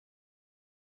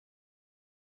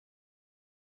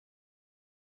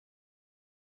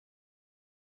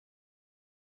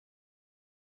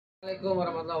Assalamualaikum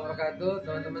warahmatullahi wabarakatuh.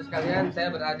 Teman-teman sekalian, saya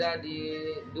berada di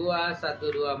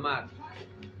 212 Mart.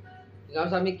 Nggak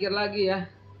usah mikir lagi ya.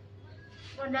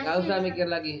 Nggak usah mikir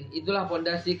lagi. Itulah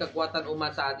fondasi kekuatan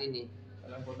umat saat ini.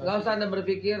 Nggak usah Anda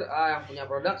berpikir, yang punya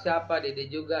produk siapa, Dede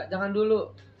juga. Jangan dulu.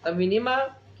 Tapi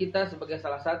minimal kita sebagai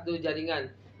salah satu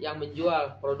jaringan yang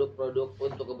menjual produk-produk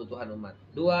untuk kebutuhan umat.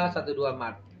 212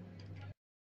 Mart.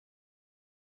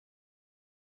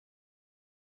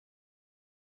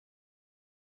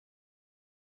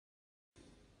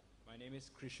 My name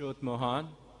is Mohan,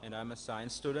 and I'm a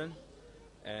science student,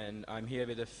 and I'm here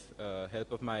with the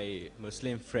help of my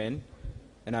Muslim friend,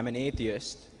 and I'm an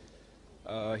atheist.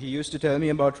 He used to tell me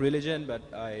about religion, but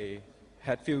I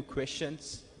had few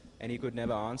questions, and he could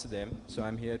never answer them, so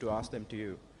I'm here to ask them to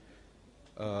you.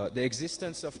 The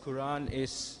existence of Quran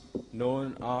is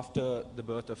known after the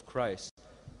birth of Christ.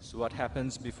 So what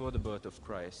happens before the birth of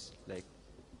Christ? Like,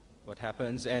 what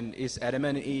happens, and is Adam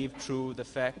and Eve true the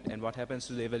fact, and what happens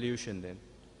to the evolution then?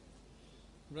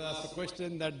 That's the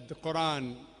question that the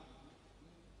Quran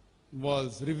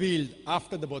was revealed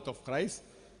after the birth of Christ.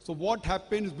 So what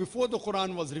happens before the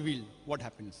Quran was revealed? What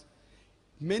happens?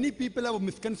 Many people have a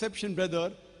misconception,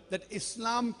 brother, that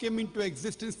Islam came into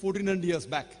existence 1400 years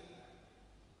back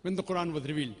when the Quran was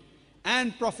revealed.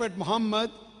 And Prophet Muhammad,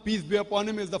 peace be upon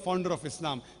him, is the founder of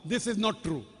Islam. This is not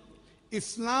true.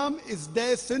 Islam is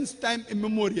there since time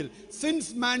immemorial,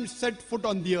 since man set foot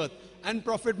on the earth. And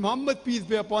Prophet Muhammad, peace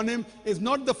be upon him, is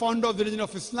not the founder of the religion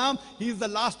of Islam. He is the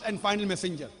last and final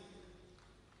messenger.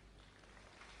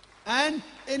 And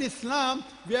in Islam,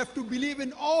 we have to believe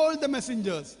in all the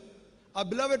messengers. Our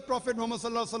beloved Prophet Muhammad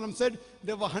said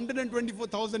there were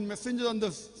 124,000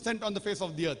 messengers sent on the face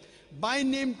of the earth. By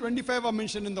name, 25 are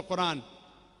mentioned in the Quran.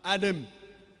 Adam,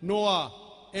 Noah,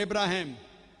 Abraham,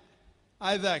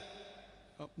 Isaac,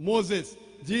 Moses,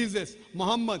 Jesus,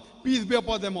 Muhammad, peace be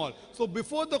upon them all. So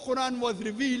before the Quran was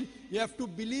revealed, you have to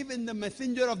believe in the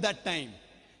messenger of that time.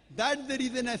 That's the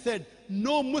reason I said,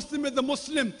 no Muslim is a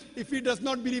Muslim if he does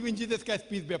not believe in Jesus Christ,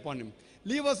 peace be upon him.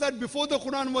 Leave aside before the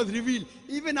Quran was revealed.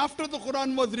 Even after the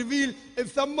Quran was revealed,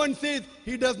 if someone says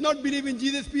he does not believe in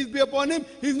Jesus, peace be upon him,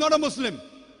 he's not a Muslim.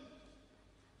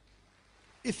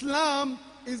 Islam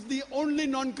is the only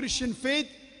non-Christian faith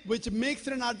which makes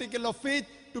it an article of faith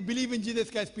to believe in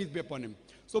Jesus Christ, peace be upon him.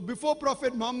 So before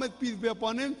Prophet Muhammad, peace be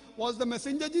upon him, was the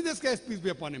messenger Jesus Christ, peace be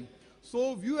upon him.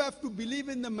 So you have to believe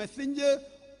in the messenger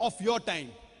of your time.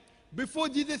 Before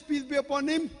Jesus, peace be upon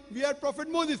him, we had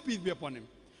Prophet Moses, peace be upon him.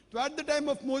 So at the time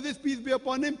of Moses, peace be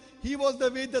upon him, he was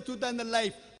the way, the truth, and the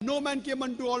life. No man came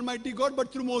unto Almighty God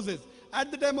but through Moses.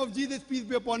 At the time of Jesus, peace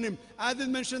be upon him, as is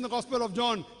mentioned in the Gospel of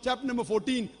John, chapter number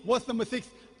 14, verse number 6,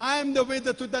 I am the way,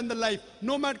 the truth, and the life.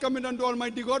 No man cometh unto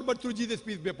Almighty God but through Jesus,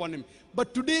 peace be upon him.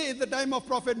 But today is the time of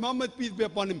Prophet Muhammad, peace be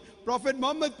upon him. Prophet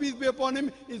Muhammad, peace be upon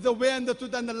him, is the way and the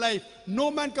truth and the life.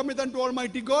 No man cometh unto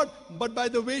Almighty God but by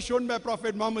the way shown by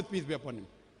Prophet Muhammad, peace be upon him.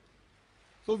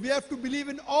 So we have to believe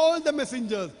in all the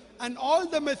messengers, and all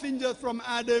the messengers from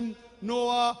Adam,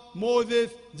 Noah, Moses,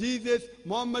 Jesus,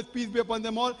 Muhammad, peace be upon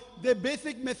them all, their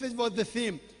basic message was the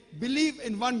same. Believe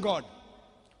in one God,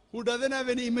 who doesn't have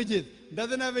any images,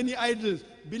 doesn't have any idols.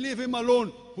 Believe him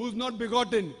alone, who's not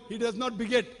begotten, he does not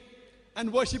beget,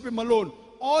 and worship him alone.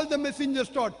 All the messengers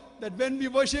taught that when we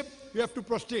worship, we have to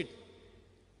prostrate.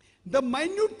 The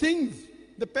minute things,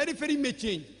 the periphery may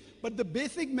change, but the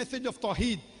basic message of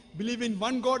Tawheed, believe in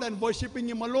one God and worshipping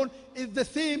him alone, is the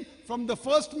same from the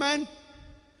first man,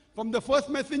 from the first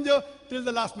messenger till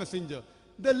the last messenger.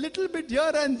 The little bit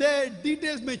here and there,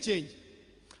 details may change.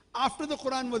 After the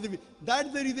Quran was revealed,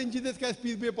 that's the reason Jesus Christ,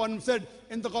 peace be upon him, said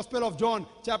in the Gospel of John,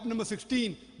 chapter number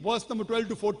 16, verse number 12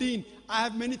 to 14, I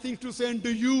have many things to say unto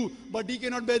you, but ye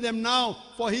cannot bear them now.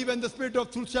 For he, when the Spirit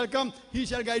of truth shall come, he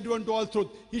shall guide you unto all truth.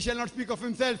 He shall not speak of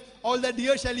himself. All that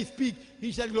here shall he speak.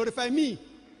 He shall glorify me.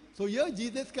 So here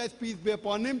Jesus Christ, peace be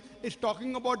upon him, is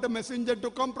talking about the messenger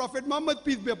to come, Prophet Muhammad,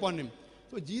 peace be upon him.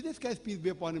 So Jesus Christ, peace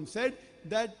be upon him, said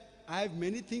that I have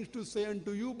many things to say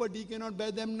unto you, but ye cannot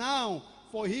bear them now.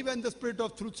 For he, when the Spirit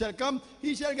of truth shall come,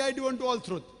 he shall guide you unto all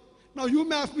truth. Now you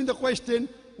may ask me the question,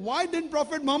 why didn't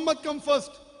Prophet Muhammad come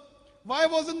first? Why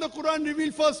wasn't the Quran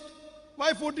revealed first?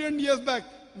 Why 1400 years back?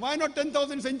 Why not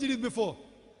 10,000 centuries before?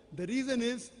 The reason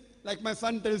is, like my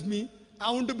son tells me,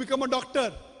 I want to become a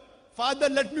doctor. Father,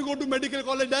 let me go to medical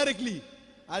college directly.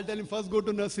 I'll tell him, first go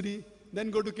to nursery,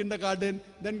 then go to kindergarten,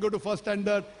 then go to first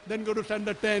standard, then go to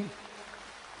standard 10,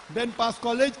 then pass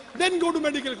college, then go to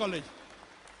medical college.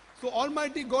 So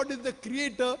Almighty God is the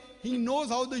creator. He knows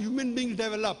how the human beings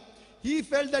develop. He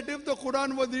felt that if the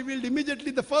Quran was revealed immediately,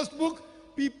 the first book,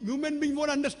 human beings won't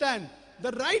understand.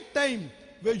 The right time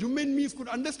where human beings could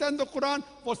understand the Quran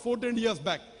was 14 years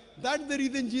back. That's the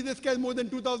reason Jesus Christ more than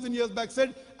 2,000 years back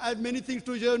said, I have many things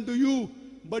to share unto you,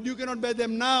 but you cannot bear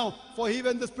them now. For he,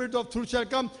 when the Spirit of truth shall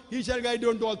come, he shall guide you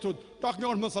unto all truth. Talking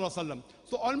about Muhammad sallallahu alaihi wasallam.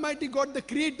 So Almighty God, the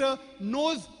Creator,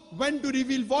 knows when to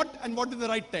reveal what and what is the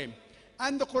right time.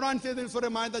 And the Quran says in Surah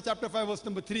Ma'idah chapter 5 verse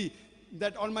number 3,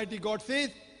 that Almighty God says,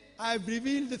 I have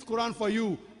revealed this Quran for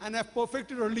you, and I have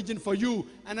perfected a religion for you,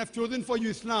 and I have chosen for you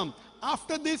Islam.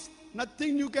 After this,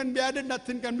 nothing new can be added,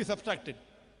 nothing can be subtracted.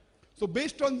 So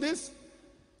based on this,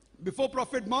 before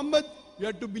Prophet Muhammad, you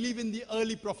had to believe in the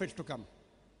early prophets to come.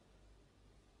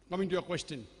 Coming to your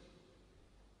question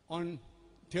on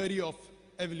theory of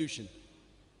evolution.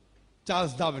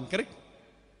 Charles Darwin, correct?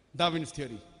 Darwin's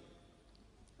theory.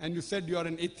 And you said you are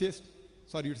an atheist.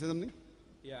 Sorry, you said something?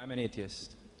 Yeah, I'm an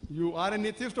atheist. You are an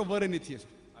atheist or were an atheist?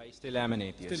 I still am an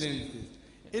atheist. Still an atheist.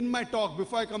 Yeah. In my talk,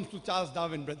 before I come to Charles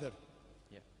Darwin, brother,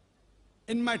 yeah.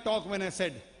 In my talk when I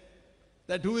said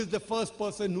that who is the first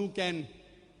person who can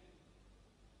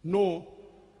know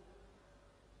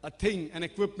a thing, an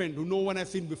equipment, who no one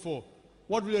has seen before,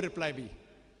 what will your reply be?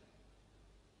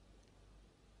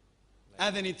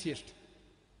 As an atheist.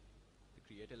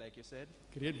 The Creator, like you said.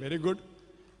 Create, very good.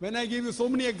 When I gave you so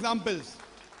many examples,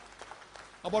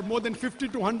 about more than 50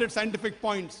 to 100 scientific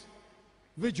points,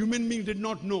 which human beings did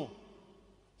not know,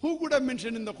 who could have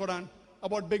mentioned in the Quran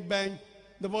about Big Bang,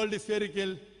 the world is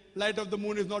spherical, light of the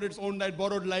moon is not its own light,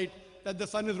 borrowed light, that the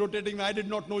sun is rotating, I did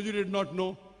not know, you did not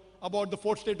know, about the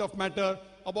fourth state of matter,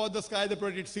 about the sky, the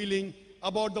projected ceiling,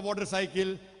 about the water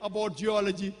cycle, about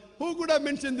geology. Who could have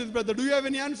mentioned this, brother? Do you have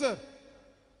any answer? I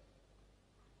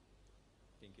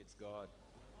think it's God.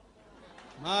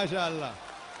 MashaAllah.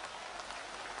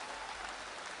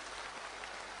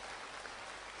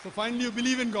 So finally you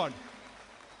believe in God.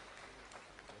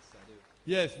 Yes, I do.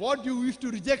 Yes, what you used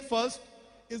to reject first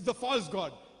is the false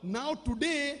God. Now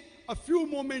today, a few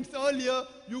moments earlier,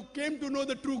 you came to know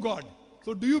the true God.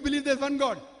 So do you believe there's one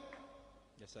God?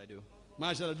 Yes, I do.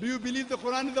 MashaAllah. Do you believe the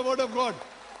Quran is the word of God?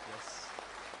 Yes.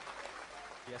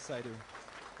 Yes, I do.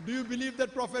 Do you believe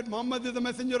that Prophet Muhammad is the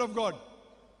messenger of God?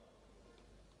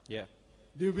 Yeah.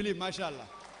 Do you believe? MashaAllah.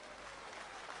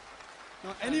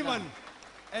 Now anyone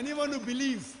who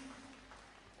believes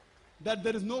that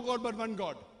there is no God but one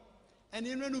God, and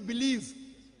anyone who believes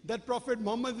that Prophet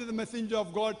Muhammad is the messenger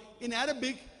of God, in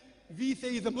Arabic, we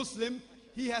say he's a Muslim,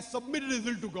 he has submitted his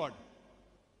will to God.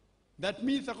 That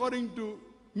means, according to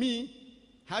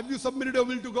me, have you submitted your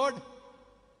will to God?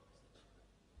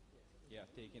 Yeah,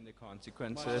 taking the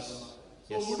consequences. So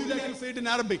Yes. would you like to say it in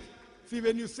Arabic? See,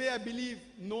 when you say I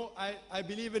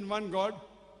believe in one God,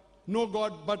 no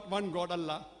God but one God,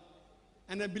 Allah,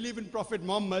 and I believe in Prophet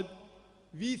Muhammad,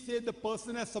 we say the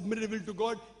person has submitted will to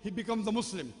God, he becomes a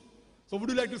Muslim. So would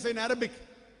you like to say in Arabic?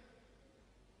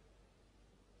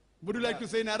 Would you like to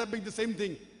say in Arabic the same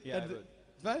thing? Yeah, I would.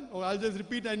 Right? Or I'll just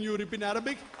repeat and you repeat in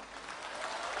Arabic.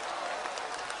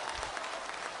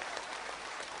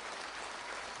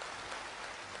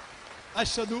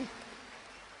 Ashhadu.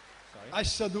 Sorry.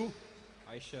 Ashhadu.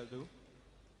 I shall do.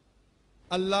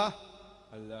 Allah.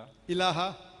 Allah.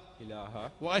 Ilaha.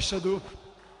 Ilaha. Wa ashhadu.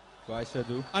 Wa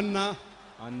ashhadu. Anna.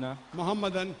 Anna.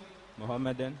 Muhammadan.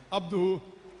 Muhammadan. Abduhu.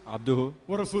 Abduhu.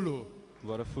 Wa rasuluhu.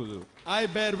 Wa rasuluhu. I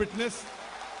bear witness.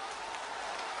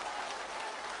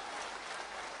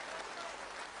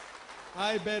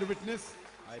 I bear witness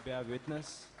I bear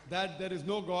witness that there is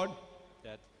no God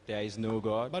that there is no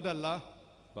God but Allah,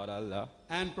 but Allah,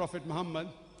 and Prophet Muhammad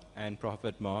and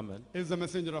Prophet Muhammad is the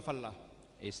messenger of Allah.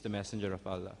 is the messenger of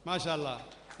Allah. MashaAllah.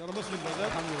 You're a Muslim, brother.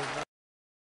 Alhamdulillah.